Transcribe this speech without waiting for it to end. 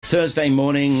Thursday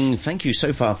morning. Thank you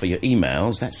so far for your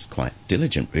emails. That's quite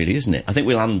diligent, really, isn't it? I think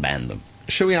we'll unban them.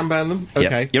 Shall we unban them?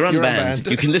 Okay. Yep, you're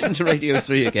unbanned. You can listen to Radio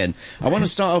 3 again. I want to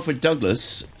start off with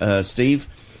Douglas, Steve.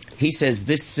 He says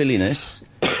this silliness...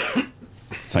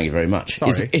 Thank you very much.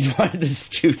 Sorry. Is why the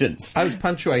students... I was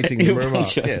punctuating the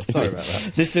remark. Yeah, sorry about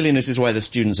that. This silliness is why the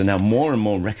students are now more and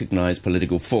more recognised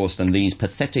political force than these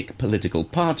pathetic political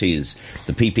parties.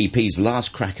 The PPP's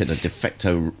last crack at a de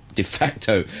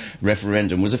facto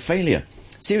referendum was a failure.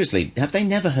 Seriously, have they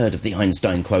never heard of the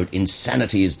Einstein quote,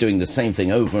 "Insanity is doing the same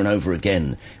thing over and over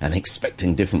again and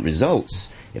expecting different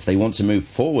results. If they want to move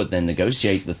forward, then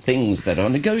negotiate the things that are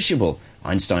negotiable."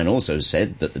 Einstein also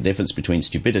said that the difference between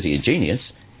stupidity and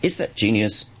genius is that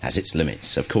genius has its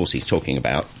limits. Of course, he's talking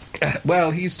about... Well,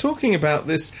 he's talking about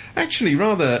this actually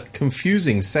rather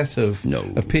confusing set of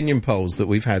opinion polls that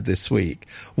we've had this week.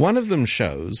 One of them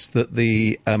shows that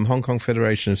the Hong Kong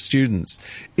Federation of Students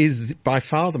is by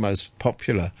far the most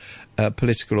popular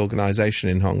political organisation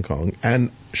in Hong Kong,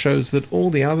 and shows that all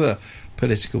the other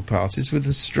political parties, with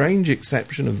the strange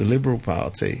exception of the Liberal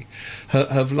Party,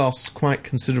 have lost quite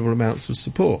considerable amounts of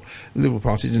support. The Liberal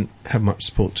Party didn't have much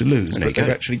support to lose, but they've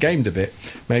actually gained a bit.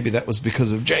 Maybe that was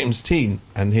because of James Teen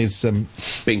and his...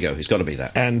 Bingo, he's got to be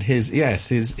that. And his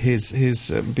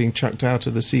being chucked out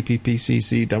of the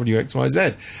CPPCC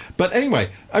WXYZ. But anyway,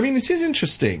 I mean, it is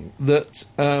interesting that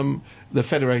the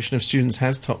Federation of Students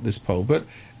has topped this poll, but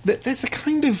there's a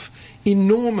kind of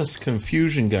enormous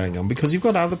confusion going on, because you've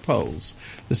got other polls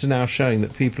that are now showing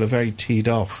that people are very teed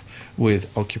off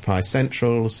with Occupy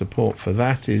Central. Support for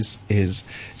that is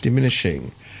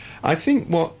diminishing. I think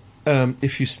what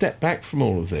if you step back from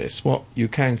all of this, what you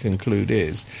can conclude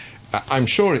is, I'm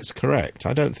sure it's correct,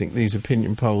 I don't think these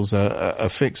opinion polls are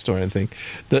fixed or anything,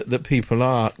 that people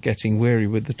are getting weary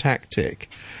with the tactic.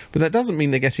 But that doesn't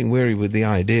mean they're getting weary with the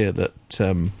idea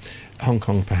that Hong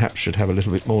Kong perhaps should have a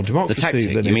little bit more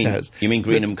democracy than it has. You mean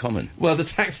Greenham Common? Well, the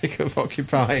tactic of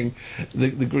occupying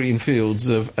the green fields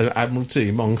of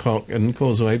Admiralty, Mong Kok and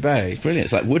Causeway Bay. It's brilliant.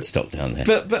 It's like Woodstock down there.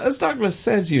 But as Douglas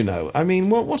says, I mean,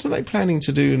 what are they planning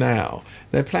to do now?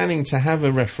 They're planning to have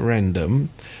a referendum.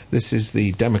 This is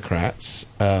the Democrats.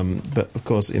 But, of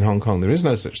course, in Hong Kong there is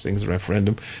no such thing as a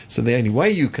referendum. So the only way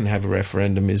you can have a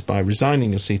referendum is by resigning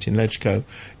your seat in Legco,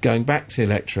 going back to the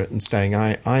electorate and saying,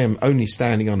 I am only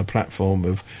standing on a platform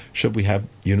of should we have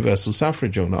universal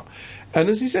suffrage or not. And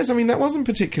as he says, I mean, that wasn't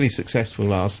particularly successful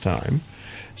last time.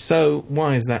 So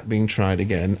why is that being tried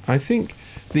again? I think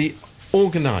the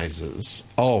organisers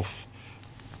of...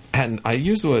 And I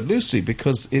use the word loosely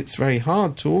because it's very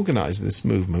hard to organise this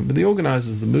movement, but the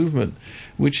organisers of the movement,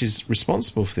 which is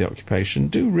responsible for the occupation,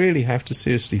 do really have to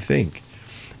seriously think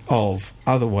of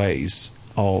other ways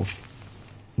of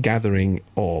gathering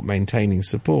or maintaining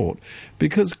support,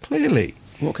 because clearly...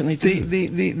 What can they do?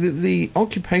 The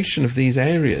occupation of these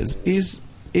areas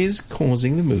is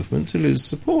causing the movement to lose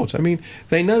support. I mean,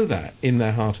 they know that in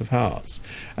their heart of hearts.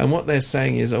 And what they're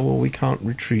saying is, oh, well, we can't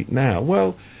retreat now.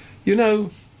 Well,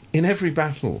 in every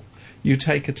battle, you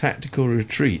take a tactical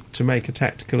retreat to make a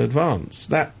tactical advance.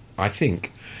 That, I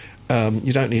think,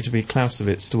 you don't need to be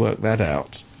Clausewitz to work that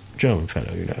out. German fellow,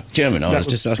 German, I was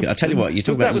just asking. I'll tell you what, you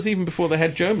talk about... That was even before they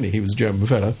had Germany, he was a German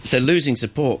fellow. They're losing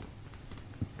support.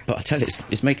 But I tell you,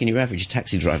 it's making your average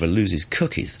taxi driver lose his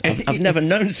cookies. I've never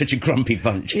known such a grumpy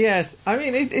bunch. Yes, I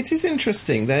mean, it is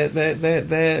interesting.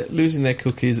 They're losing their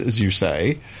cookies, as you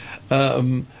say.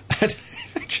 And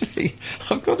actually,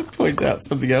 I've got to point out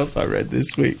something else I read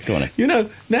this week. Go on.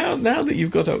 Now that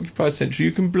you've got Occupy Central,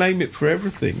 you can blame it for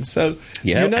everything. So,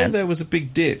 there was a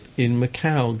big dip in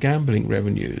Macau gambling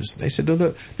revenues. They said,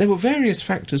 look, there were various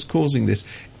factors causing this,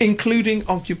 including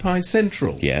Occupy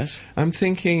Central. Yes. I'm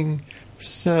thinking...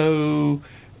 So,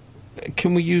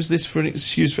 can we use this for an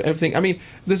excuse for everything? I mean,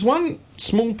 there's one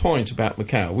small point about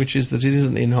Macau, which is that it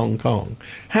isn't in Hong Kong.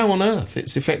 How on earth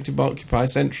it's affected by Occupy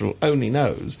Central, only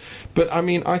knows. But, I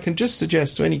mean, I can just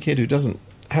suggest to any kid who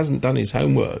hasn't done his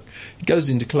homework, he goes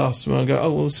into class tomorrow and go,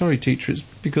 oh, well, sorry, teacher, it's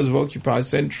because of Occupy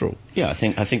Central. Yeah, I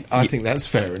think that's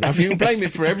fair enough. You can blame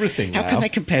it for everything now. How can they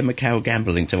compare Macau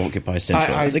gambling to Occupy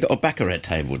Central? They've got a baccarat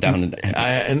table down...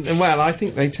 Well, I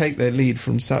think they take their lead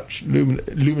from such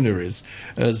luminaries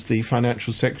as the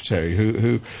financial secretary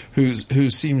who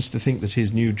seems to think that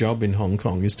his new job in Hong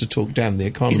Kong is to talk down the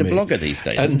economy. He's a blogger these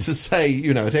days. And to say,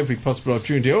 at every possible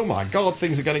opportunity, oh, my God,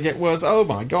 things are going to get worse. Oh,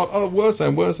 my God, oh, worse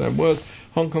and worse and worse.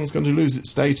 Hong Kong's going to lose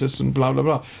its status and blah, blah,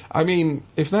 blah. I mean,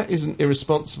 if that isn't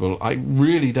irresponsible, I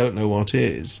really don't know what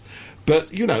is. But,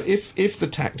 if the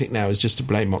tactic now is just to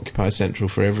blame Occupy Central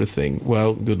for everything,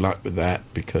 well, good luck with that,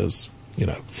 because,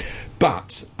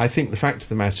 But I think the fact of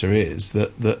the matter is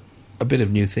that a bit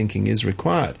of new thinking is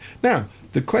required. Now,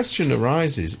 the question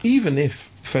arises, even if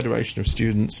Federation of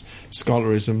Students,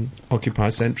 Scholarism, Occupy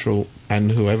Central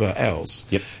and whoever else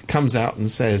comes out and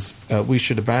says we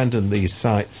should abandon these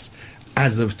sites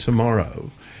as of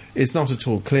tomorrow, it's not at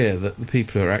all clear that the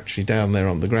people who are actually down there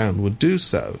on the ground would do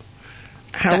so.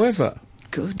 However,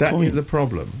 that is a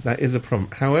problem. That is a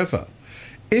problem. However,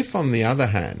 if, on the other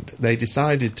hand, they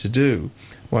decided to do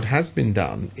what has been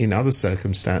done in other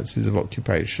circumstances of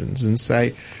occupations and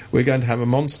say, we're going to have a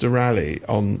monster rally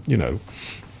on,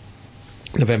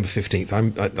 November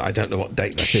 15th. I don't know what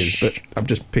date that is, but I'm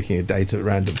just picking a date at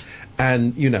random.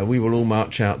 And, we will all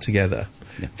march out together.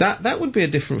 Yeah. That would be a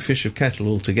different fish of kettle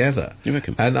altogether. You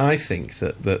reckon? And I think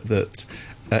that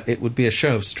it would be a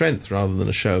show of strength rather than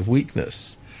a show of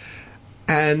weakness.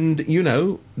 And,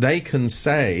 they can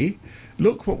say,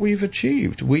 look what we've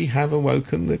achieved. We have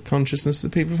awoken the consciousness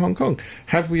of the people of Hong Kong.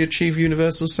 Have we achieved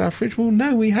universal suffrage? Well,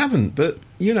 no, we haven't. But,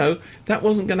 that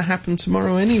wasn't going to happen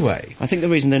tomorrow anyway. I think the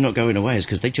reason they're not going away is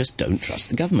because they just don't trust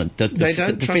the government. The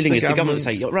feeling is the government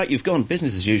say, right, you've gone,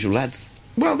 business as usual, lads.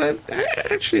 Well,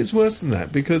 actually, it's worse than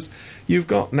that, because you've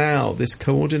got now this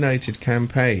coordinated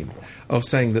campaign of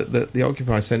saying that the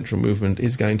Occupy Central movement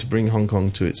is going to bring Hong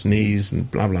Kong to its knees and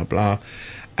blah, blah, blah.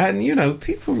 And,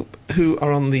 people who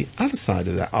are on the other side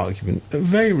of that argument are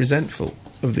very resentful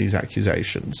of these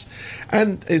accusations.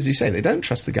 And, as you say, they don't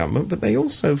trust the government, but they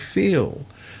also feel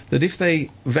that if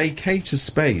they vacate a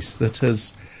space that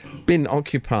has been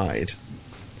occupied,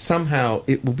 somehow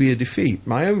it will be a defeat.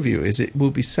 My own view is it will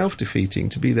be self-defeating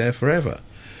to be there forever.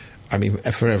 I mean,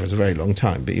 forever is a very long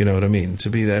time, but you know what I mean,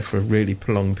 to be there for a really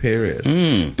prolonged period.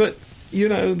 But,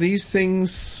 these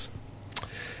things...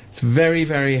 It's very,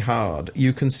 very hard.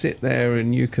 You can sit there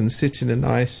and you can sit in a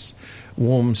nice,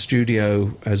 warm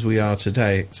studio as we are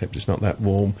today, except it's not that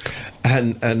warm,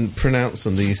 and pronounce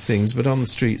on these things. But on the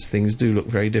streets, things do look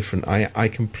very different. I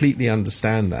completely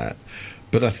understand that.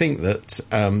 But I think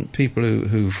that people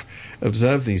who've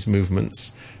observed these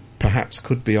movements perhaps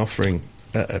could be offering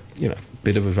a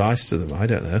bit of advice to them. I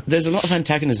don't know. There's a lot of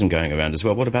antagonism going around as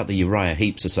well. What about the Uriah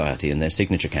Heep Society and their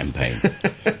signature campaign?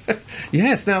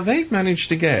 Yes, now they've managed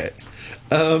to get...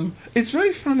 it's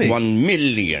very funny. 1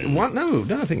 million. No,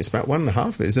 I think it's about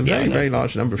 1.5. It's a very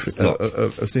large number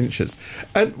of signatures.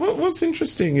 And what's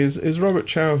interesting is Robert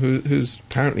Chow, who's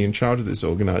apparently in charge of this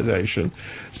organisation,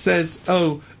 says,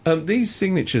 these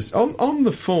signatures, on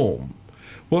the form,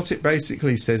 what it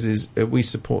basically says is, we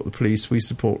support the police, we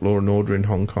support law and order in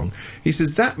Hong Kong. He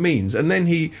says that means, and then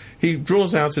he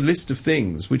draws out a list of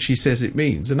things which he says it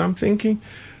means. And I'm thinking...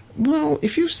 well,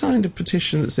 if you've signed a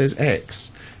petition that says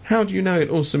X, how do you know it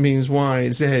also means Y,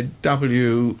 Z,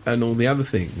 W, and all the other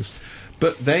things?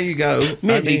 But there you go.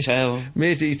 Mere detail,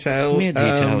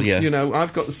 yeah.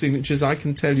 I've got the signatures. I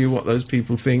can tell you what those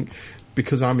people think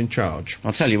because I'm in charge.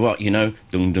 I'll tell you what,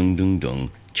 dung, dung, dung,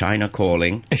 dung. China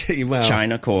calling. Well,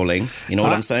 China calling. You know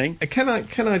what I'm saying? Can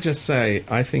I just say,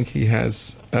 I think he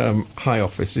has high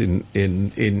office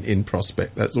in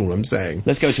prospect. That's all I'm saying.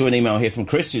 Let's go to an email here from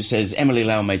Chris, who says Emily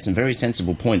Lau made some very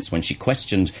sensible points when she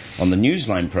questioned on the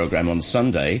Newsline programme on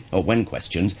Sunday, or when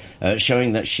questioned,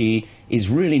 showing that she is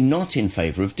really not in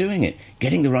favour of doing it.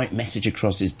 Getting the right message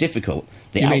across is difficult.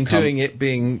 You mean doing it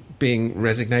being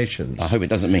resignations? I hope it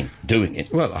doesn't mean doing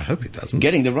it. Well, I hope it doesn't.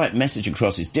 Getting the right message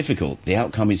across is difficult. The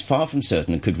outcome is far from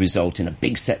certain and could result in a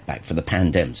big setback for the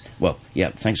pandems. Well, yeah,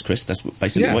 thanks, Chris. That's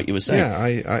basically what you were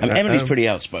saying. Yeah, Emily's pretty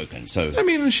outspoken, so... I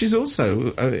mean, she's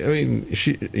also...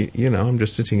 she, I'm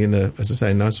just sitting in a, as I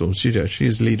say, nice warm studio. She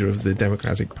is leader of the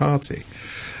Democratic Party.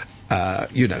 So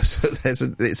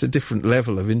it's a different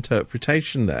level of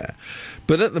interpretation there.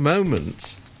 But at the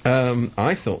moment,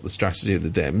 I thought the strategy of the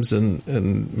Dems,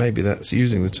 and maybe that's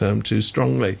using the term too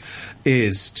strongly,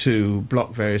 is to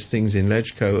block various things in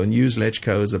LegCo and use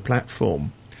LegCo as a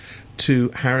platform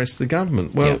to harass the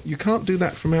government. Well, you can't do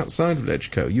that from outside of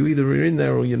LegCo. You either are in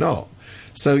there or you're not.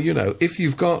 So, if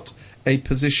you've got a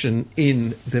position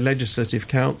in the Legislative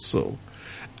Council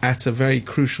at a very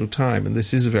crucial time, and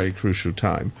this is a very crucial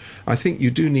time, I think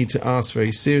you do need to ask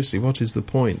very seriously, what is the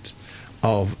point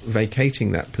of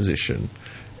vacating that position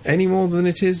any more than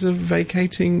it is of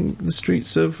vacating the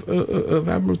streets of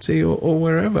Admiralty or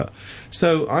wherever?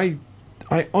 So I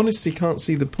honestly can't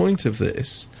see the point of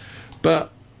this,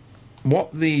 but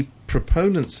what the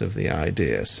proponents of the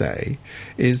idea say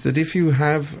is that if you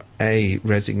have a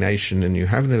resignation and you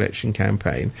have an election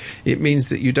campaign, it means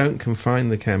that you don't confine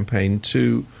the campaign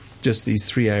to just these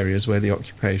 3 areas where the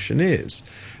occupation is.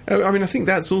 I mean, I think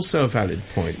that's also a valid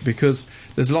point, because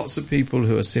there's lots of people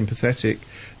who are sympathetic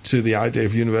to the idea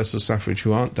of universal suffrage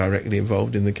who aren't directly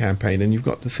involved in the campaign, and you've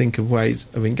got to think of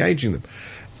ways of engaging them.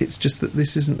 It's just that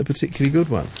this isn't a particularly good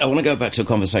one. I want to go back to a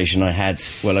conversation I had,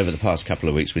 well, over the past couple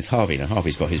of weeks with Harvey. Now,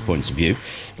 Harvey's got his points of view,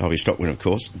 Harvey Stockwin, of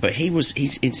course, but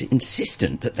he's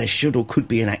insistent that there should or could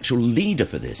be an actual leader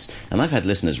for this. And I've had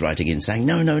listeners writing in saying,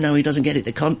 no, he doesn't get it,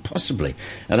 they can't possibly.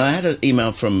 And I had an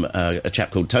email from a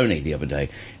chap called Tony the other day,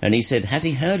 and he said, has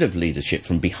he heard of leadership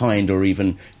from behind or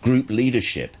even group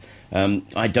leadership?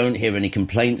 I don't hear any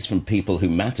complaints from people who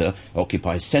matter.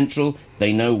 Occupy Central,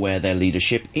 they know where their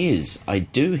leadership is. I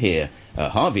do hear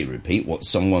Harvey repeat what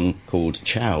someone called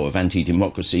Chow of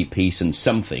Anti-Democracy, Peace and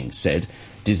Something said.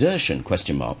 Desertion, ?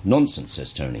 Nonsense,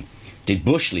 says Tony. Did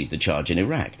Bush lead the charge in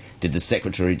Iraq? Did the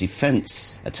Secretary of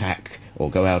Defence attack or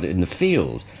go out in the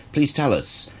field? Please tell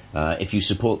us. If you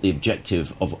support the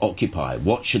objective of Occupy,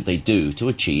 what should they do to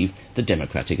achieve the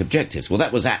democratic objectives? Well,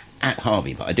 that was at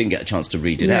Harvey, but I didn't get a chance to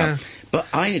read it out. But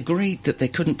I agreed that there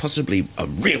couldn't possibly a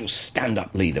real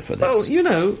stand-up leader for this.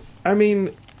 Well, I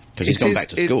mean... Because he's gone back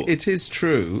to school. It is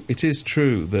true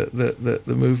that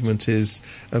the movement is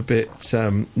a bit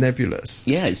nebulous.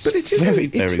 Yeah, but it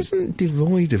isn't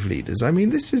devoid of leaders. I mean,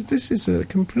 this is a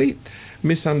complete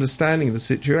misunderstanding of the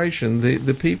situation.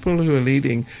 The people who are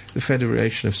leading the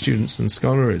Federation of Students and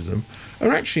Scholarism are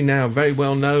actually now very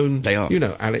well known. They are.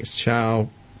 Alex Chow,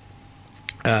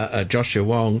 Joshua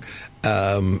Wong,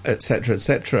 etc.,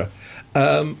 etc.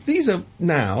 These are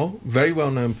now very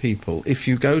well-known people. If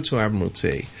you go to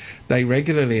Admiralty, they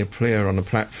regularly appear on a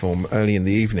platform early in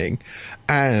the evening,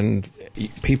 and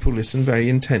people listen very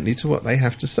intently to what they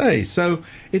have to say. So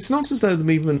it's not as though the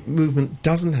movement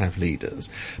doesn't have leaders,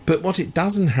 but what it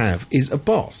doesn't have is a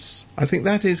boss. I think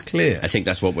that is clear. I think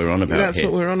that's what we're on about here. That's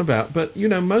what we're on about. But,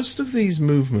 most of these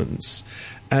movements...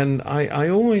 And I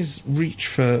always reach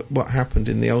for what happened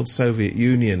in the old Soviet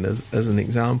Union as an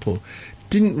example.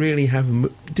 Didn't really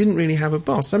have a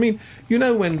boss. I mean,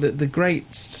 when the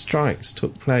great strikes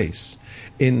took place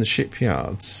in the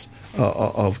shipyards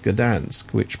of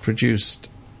Gdansk, which produced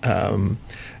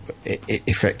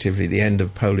effectively the end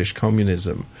of Polish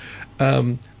communism,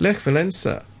 Lech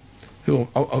Walesa, who,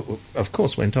 of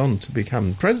course, went on to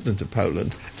become president of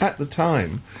Poland, at the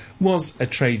time was a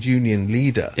trade union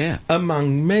leader,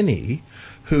 among many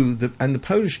and the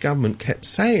Polish government kept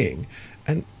saying,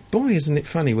 and boy, isn't it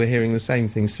funny, we're hearing the same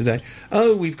things today.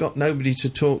 Oh, we've got nobody to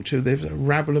talk to. There's a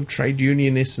rabble of trade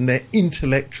unionists and their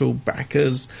intellectual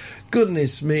backers.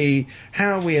 Goodness me,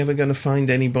 how are we ever going to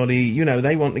find anybody?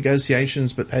 They want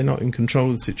negotiations, but they're not in control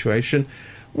of the situation.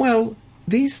 Well,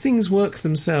 these things work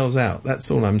themselves out, that's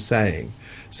all I'm saying.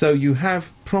 So you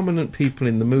have prominent people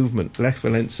in the movement. Lech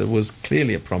Walesa was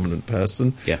clearly a prominent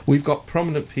person. Yeah. We've got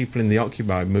prominent people in the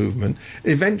Occupy movement.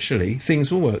 Eventually,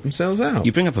 things will work themselves out.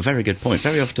 You bring up a very good point.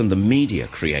 Very often the media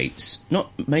creates,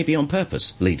 not maybe on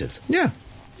purpose, leaders. Yeah.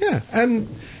 And,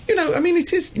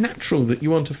 it is natural that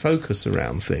you want to focus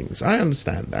around things. I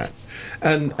understand that.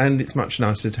 And it's much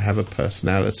nicer to have a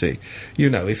personality.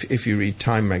 If you read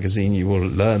Time magazine, you will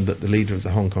learn that the leader of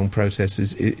the Hong Kong protests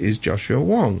is Joshua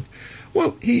Wong.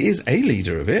 Well, he is a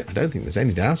leader of it. I don't think there's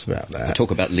any doubt about that. I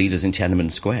talk about leaders in Tiananmen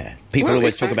Square. People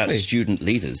always talk about student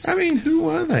leaders. I mean, who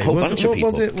were they? A whole bunch of people.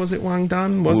 Was it Wang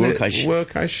Dan? Was it Wu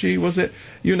Kai-shi? Was it,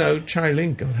 Chai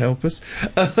Ling? God help us.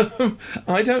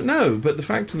 I don't know. But the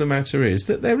fact of the matter is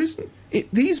that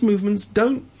these movements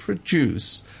don't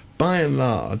produce, by and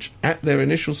large, at their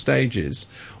initial stages,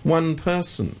 one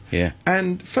person. Yeah.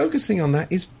 And focusing on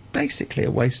that is basically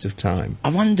a waste of time. I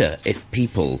wonder if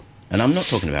people... And I'm not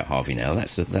talking about Harvey now,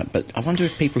 but I wonder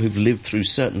if people who've lived through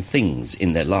certain things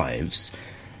in their lives,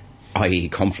 i.e.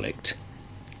 conflict,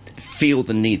 feel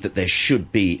the need that there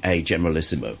should be a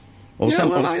generalissimo.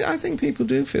 I think people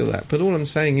do feel that. But all I'm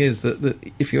saying is that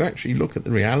if you actually look at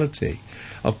the reality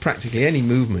of practically any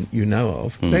movement you know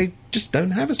of, they just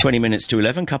don't have a... 20 minutes to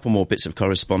 11, couple more bits of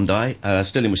correspondi.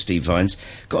 Still in with Steve Vines.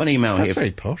 Got an email here... That's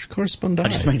very posh, correspondi. I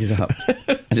just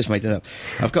made it up.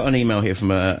 I've got an email here from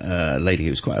a lady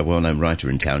who's quite a well-known writer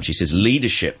in town. She says,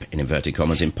 leadership, in inverted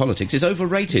commas, in politics is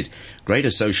overrated. Greater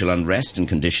social unrest and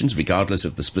conditions, regardless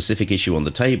of the specific issue on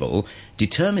the table,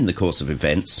 determine the course of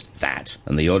events,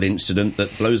 and the odd incident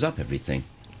that blows up everything.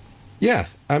 Yeah,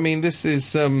 I mean, this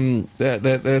is...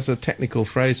 there's a technical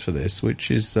phrase for this,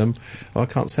 which is... I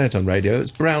can't say it on radio.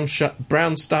 It's brown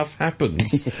stuff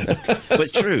happens. But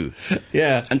it's true.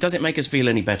 Yeah. And does it make us feel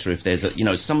any better if there's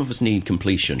some of us need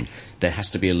completion. There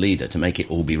has to be a leader to make it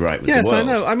all be right with the world. Yes, I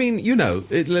know. I mean,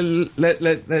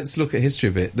 let's look at history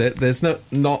a bit. It's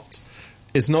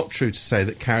not true to say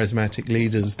that charismatic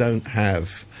leaders don't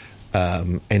have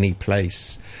any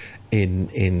place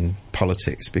in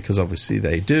politics, because obviously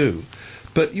they do.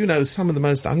 But, you know, some of the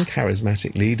most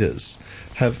uncharismatic leaders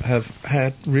have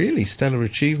had really stellar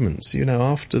achievements. You know,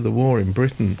 after the war in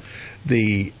Britain,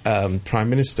 the Prime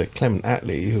Minister, Clement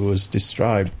Attlee, who was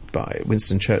described by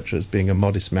Winston Churchill as being a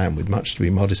modest man with much to be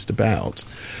modest about,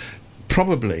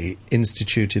 probably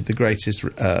instituted the greatest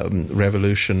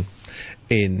revolution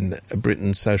in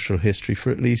Britain's social history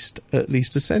for at least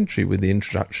a century, with the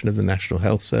introduction of the National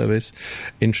Health Service,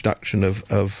 introduction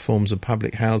of forms of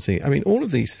public housing. I mean, all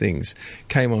of these things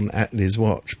came on Attlee's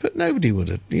watch, but nobody would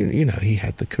have, you know, he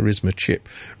had the charisma chip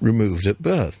removed at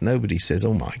birth. Nobody says,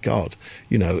 oh my God,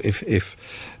 you know, if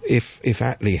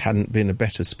Attlee hadn't been a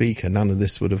better speaker, none of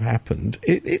this would have happened.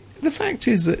 The fact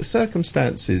is that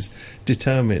circumstances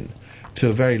determine, to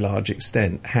a very large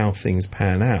extent, how things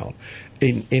pan out.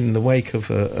 In the wake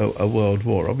of a world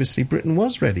war, obviously Britain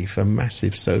was ready for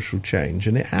massive social change,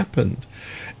 and it happened.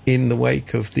 In the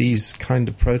wake of these kind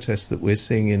of protests that we're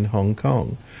seeing in Hong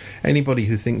Kong, anybody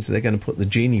who thinks they're going to put the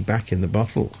genie back in the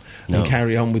bottle and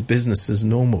carry on with business as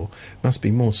normal must be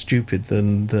more stupid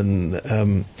than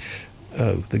the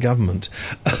government.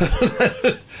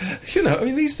 You know, I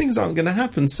mean, these things aren't going to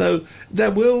happen. So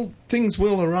things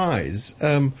will arise.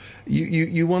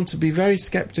 You want to be very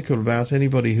sceptical about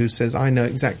anybody who says, I know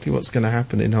exactly what's going to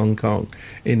happen in Hong Kong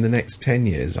in the next 10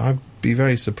 years. I'd be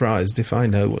very surprised if I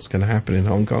know what's going to happen in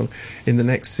Hong Kong in the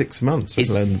next 6 months.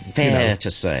 It's fair to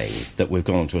say that we've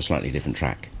gone to a slightly different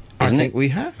track. I think we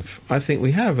have,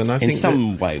 and I think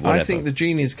some way, whatever. I think the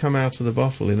genie's come out of the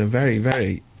bottle in a very,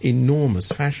 very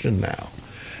enormous fashion now,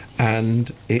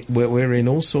 and we're in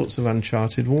all sorts of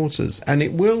uncharted waters, and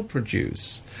it will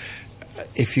produce,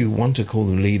 if you want to call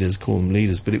them leaders,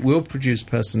 but it will produce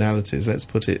personalities. Let's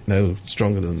put it no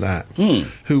stronger than that,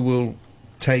 who will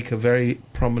take a very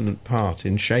prominent part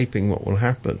in shaping what will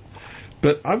happen.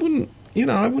 But I wouldn't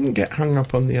get hung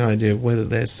up on the idea of whether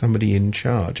there's somebody in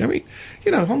charge. I mean,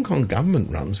 you know, Hong Kong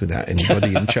government runs without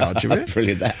anybody in charge of it.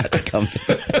 Brilliant, that had to come.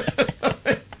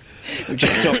 We'll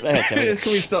just stop there, can we?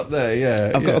 Can we stop there?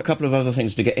 Yeah. I've got a couple of other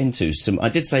things to get into. I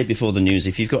did say before the news,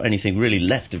 if you've got anything really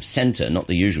left of centre, not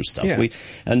the usual stuff. Yeah.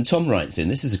 And Tom writes in,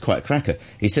 this is quite a cracker.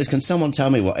 He says, can someone tell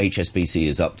me what HSBC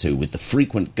is up to with the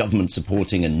frequent government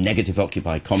supporting and negative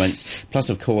Occupy comments, plus,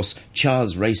 of course,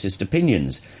 Char's racist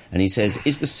opinions? And he says,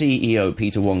 is the CEO,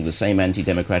 Peter Wong, the same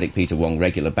anti-democratic Peter Wong,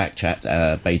 regular backchat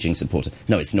Beijing supporter?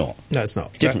 No, it's not. No, it's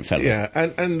not. Different fellow. Yeah,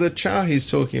 and the Cha he's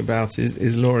talking about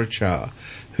is Laura Cha,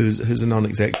 who's a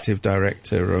non-executive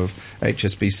director of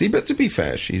HSBC. But to be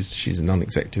fair, she's a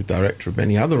non-executive director of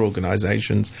many other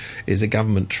organisations, is a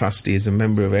government trustee, is a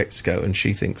member of EXCO, and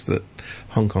she thinks that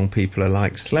Hong Kong people are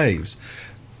like slaves.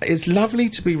 It's lovely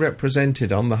to be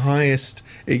represented on the highest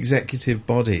executive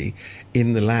body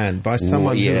in the land by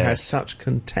someone who has such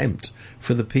contempt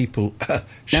for the people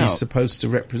she's supposed to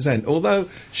represent. Although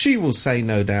she will say,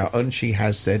 no doubt, and she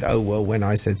has said, oh, well, when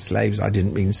I said slaves, I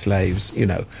didn't mean slaves. You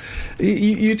know,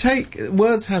 you take...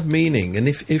 Words have meaning, and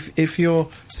if you're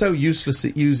so useless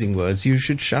at using words, you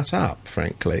should shut up,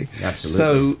 frankly.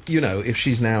 Absolutely. So, you know, if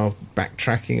she's now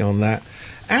backtracking on that.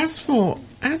 As for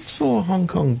Hong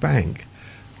Kong Bank,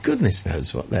 goodness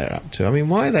knows what they're up to. I mean,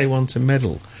 why they want to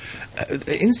meddle?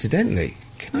 Incidentally,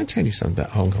 can I tell you something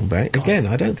about Hong Kong Bank? Again,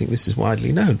 I don't think this is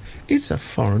widely known. It's a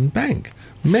foreign bank.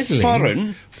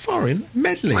 Meddling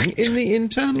meddling in the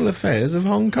internal affairs of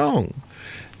Hong Kong.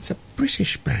 It's a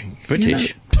British bank. British?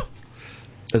 You know,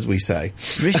 as we say.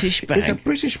 British bank? It's a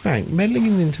British bank meddling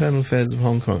in the internal affairs of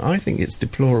Hong Kong. I think it's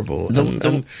deplorable.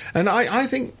 And I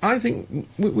think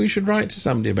we should write to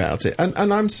somebody about it. And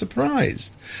I'm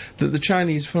surprised that the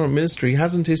Chinese Foreign Ministry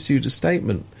hasn't issued a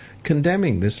statement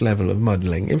condemning this level of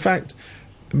muddling. In fact,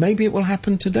 maybe it will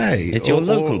happen today. It's your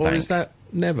local bank. Or is that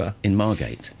never? In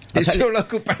Margate. It's your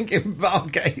local bank in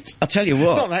Margate. I'll tell you what.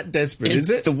 It's not that desperate, is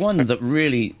it? The one that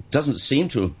really doesn't seem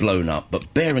to have blown up,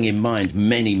 but bearing in mind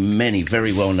many, many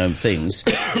very well-known things,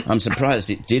 I'm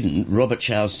surprised it didn't. Robert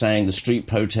Chow saying the street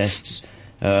protests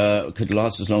could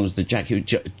last as long as the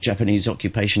Japanese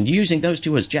occupation. Using those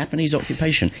two words, Japanese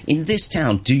occupation, in this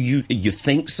town, do you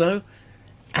think so?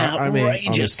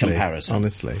 Outrageous comparison.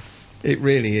 Honestly. It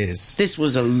really is. This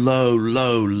was a low,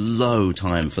 low, low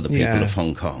time for the people of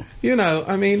Hong Kong. You know,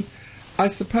 I mean, I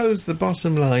suppose the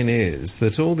bottom line is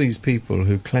that all these people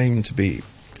who claim to be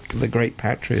the great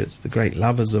patriots, the great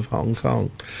lovers of Hong Kong,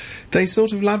 they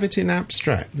sort of love it in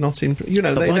abstract, not in... You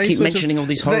know, they keep mentioning all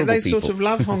these horrible people. They sort of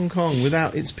love Hong Kong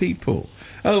without its people.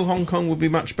 Oh, Hong Kong would be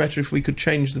much better if we could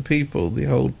change the people, the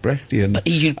old Brechtian But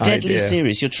are you deadly idea.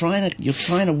 serious? You're trying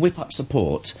to whip up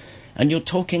support and you're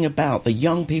talking about the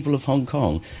young people of Hong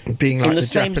Kong being like in the the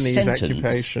same Japanese sentence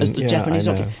occupation as the Japanese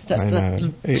I know, occupation. That's I know.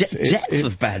 the depth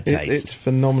of bad taste. It's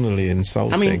phenomenally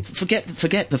insulting. I mean, forget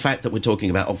the fact that we're talking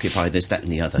about Occupy this, that,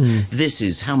 and the other. This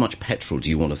is how much petrol do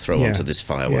you want to throw onto this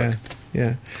firework?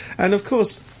 Yeah. And of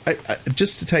course,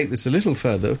 just to take this a little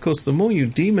further, of course, the more you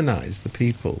demonise the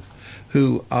people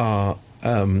who are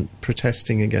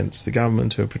protesting against the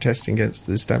government, who are protesting against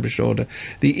the established order,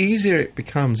 the easier it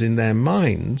becomes in their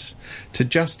minds to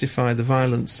justify the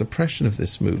violent suppression of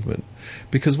this movement.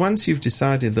 Because once you've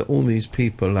decided that all these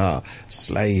people are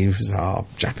slaves, are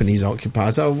Japanese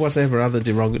occupiers, or whatever other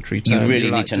derogatory term you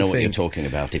really like need to know what you're talking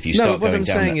about if you no, start going what I'm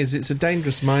down saying that. is it's a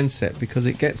dangerous mindset because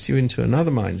it gets you into another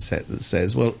mindset that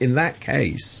says, well, in that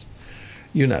case,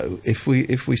 you know, if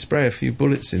we spray a few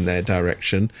bullets in their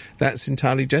direction, that's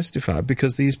entirely justified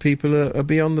because these people are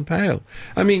beyond the pale.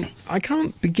 I mean, I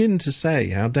can't begin to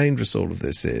say how dangerous all of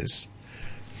this is.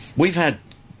 We've had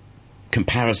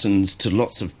comparisons to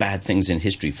lots of bad things in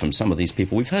history from some of these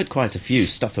people. We've heard quite a few.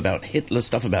 Stuff about Hitler,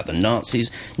 stuff about the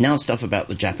Nazis, now stuff about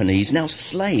the Japanese, now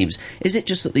slaves. Is it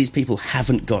just that these people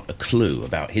haven't got a clue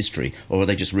about history, or are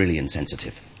they just really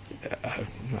insensitive?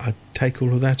 I take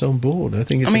all of that on board. I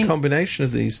think it's a combination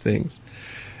of these things.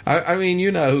 I mean,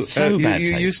 you know,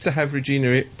 you used to have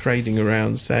Regina parading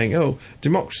around saying, "Oh,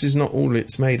 democracy is not all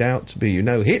it's made out to be." You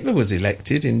know, Hitler was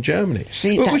elected in Germany,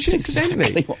 See, which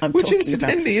incidentally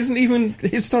isn't even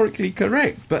historically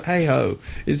correct. But hey ho,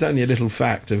 it's only a little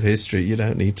fact of history. You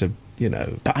don't need to, you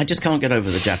know. But I just can't get over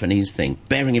the Japanese thing,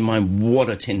 bearing in mind what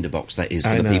a tinderbox that is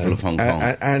for the people of Hong Kong.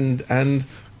 And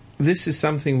this is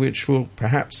something which will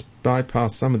perhaps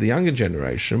bypass some of the younger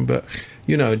generation, but,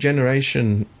 you know, a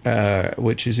generation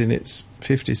which is in its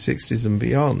 50s, 60s and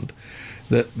beyond,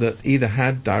 that either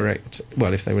had direct,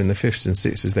 well, if they were in the 50s and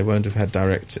 60s, they won't have had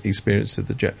direct experience of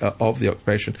the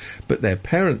occupation, but their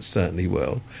parents certainly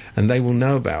will, and they will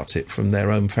know about it from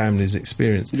their own family's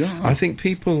experience. Yeah. I think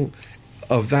people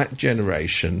of that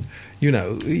generation, you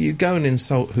know, you go and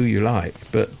insult who you like,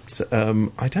 but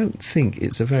I don't think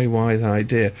it's a very wise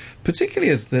idea,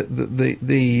 particularly as the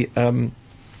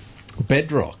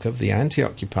bedrock of the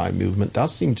anti-Occupy movement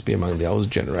does seem to be among the older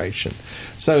generation.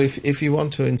 So if you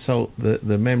want to insult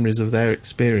the memories of their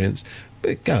experience,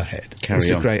 go ahead. It's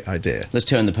a great idea. Let's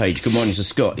turn the page. Good morning to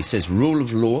Scott. He says, rule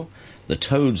of law. The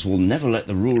Toads will never let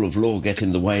the rule of law get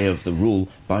in the way of the rule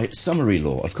by summary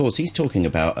law. Of course, he's talking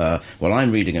about, well,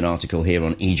 I'm reading an article here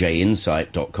on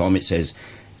ejinsight.com. It says,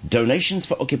 donations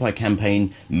for Occupy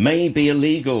campaign may be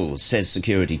illegal, says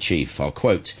security chief. I'll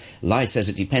quote, Lai says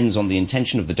it depends on the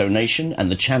intention of the donation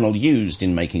and the channel used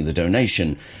in making the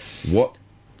donation.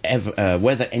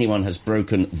 Whether anyone has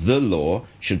broken the law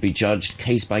should be judged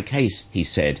case by case, he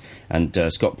said. And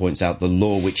Scott points out the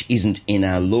law which isn't in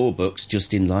our law books,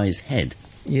 just in Lai's head.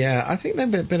 Yeah, I think they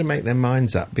better make their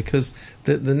minds up, because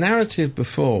the narrative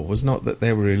before was not that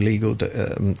there were illegal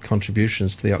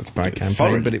contributions to the Occupy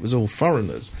campaign, but it was all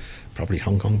foreigners. Probably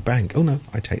Hong Kong Bank. Oh no,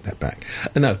 I take that back.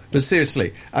 No, but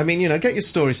seriously, I mean, you know, get your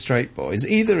story straight, boys.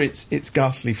 Either it's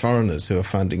ghastly foreigners who are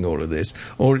funding all of this,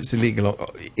 or it's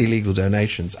illegal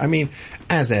donations. I mean,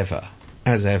 as ever,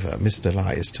 Mr.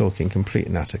 Lai is talking complete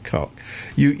and utter cock.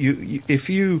 You if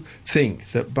you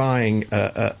think that buying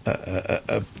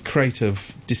a crate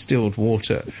of distilled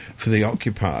water for the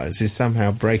occupiers is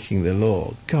somehow breaking the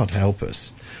law, God help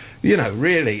us. You know,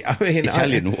 really, I mean,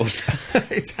 Italian water.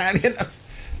 Italian.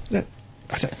 No,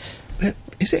 I don't.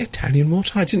 Is it Italian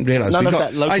water? I didn't realise. None of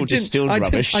that local distilled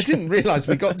rubbish. I didn't realise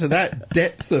we got to that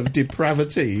depth of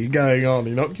depravity going on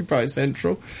in Occupy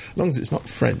Central. As long as it's not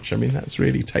French, I mean, that's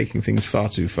really taking things far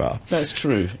too far. That's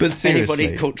true. But seriously,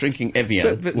 anybody caught drinking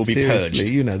Evian will be seriously, purged.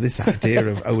 You know, this idea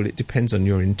of, oh, well, it depends on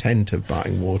your intent of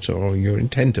buying water or your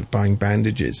intent of buying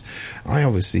bandages. I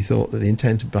obviously thought that the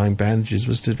intent of buying bandages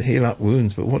was to heal up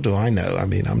wounds, but what do I know? I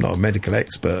mean, I'm not a medical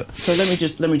expert. So let me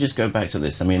just go back to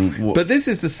this. I mean, but this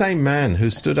is the same man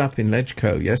who stood up in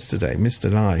Ledgeco yesterday,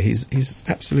 Mr. Lai. He's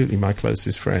absolutely my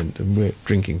closest friend, and we're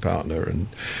drinking partner, and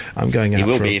I'm going out. He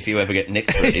will be if you ever get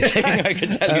nicked for anything. I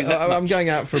can tell you that. I'm going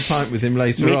out for a pint with him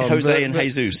later Meet on. Jose and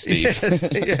Jesus, Steve.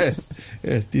 Yes.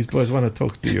 These boys want to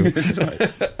talk to you.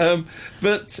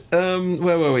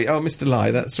 Where were we? Oh, Mr.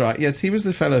 Lai, that's right. Yes, he was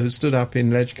the fellow who stood up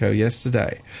in Ledgeco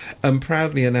yesterday and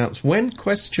proudly announced, when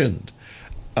questioned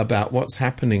about what's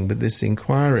happening with this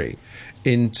inquiry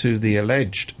into the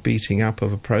alleged beating up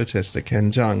of a protester,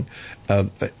 Ken Jeong,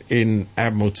 in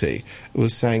Admiralty,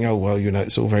 was saying, oh, well, you know,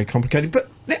 it's all very complicated. But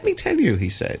let me tell you, he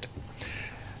said,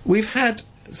 we've had,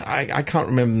 I can't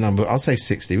remember the number, I'll say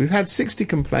 60. We've had 60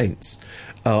 complaints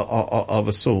of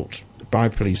assault, by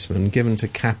policemen, given to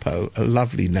CAPO, a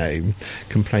lovely name,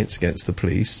 Complaints Against the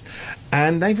Police,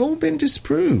 and they've all been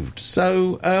disproved.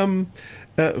 So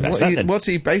what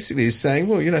he basically is saying,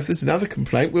 well, if there's another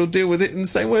complaint, we'll deal with it in the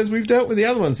same way as we've dealt with the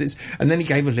other ones. And then he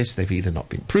gave a list. They've either not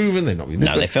been proven, they've not been...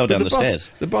 No, they fell down the stairs.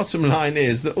 The bottom line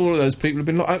is that all of those people have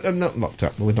been not locked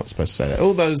up. We're not supposed to say that.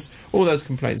 All those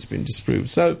complaints have been disproved.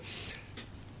 So,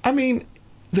 I mean,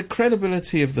 the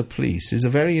credibility of the police is a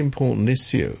very important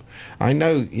issue. I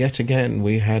know, yet again,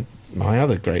 we had my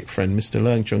other great friend, Mr.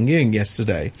 Leung Chun-ying,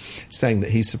 yesterday, saying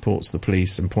that he supports the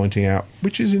police and pointing out,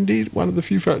 which is indeed one of the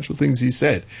few factual things he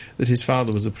said, that his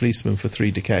father was a policeman for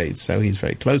 3 decades, so he's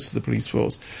very close to the police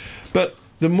force. But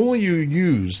the more you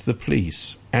use the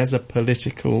police as a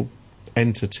political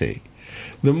entity,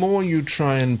 the more you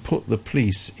try and put the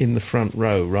police in the front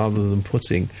row rather than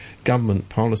putting government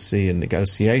policy and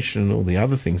negotiation and all the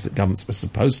other things that governments are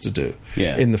supposed to do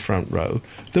in the front row,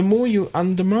 the more you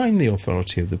undermine the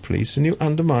authority of the police and you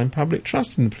undermine public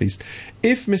trust in the police.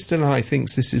 If Mr. Lai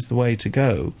thinks this is the way to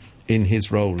go in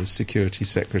his role as Security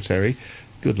Secretary,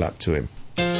 good luck to him.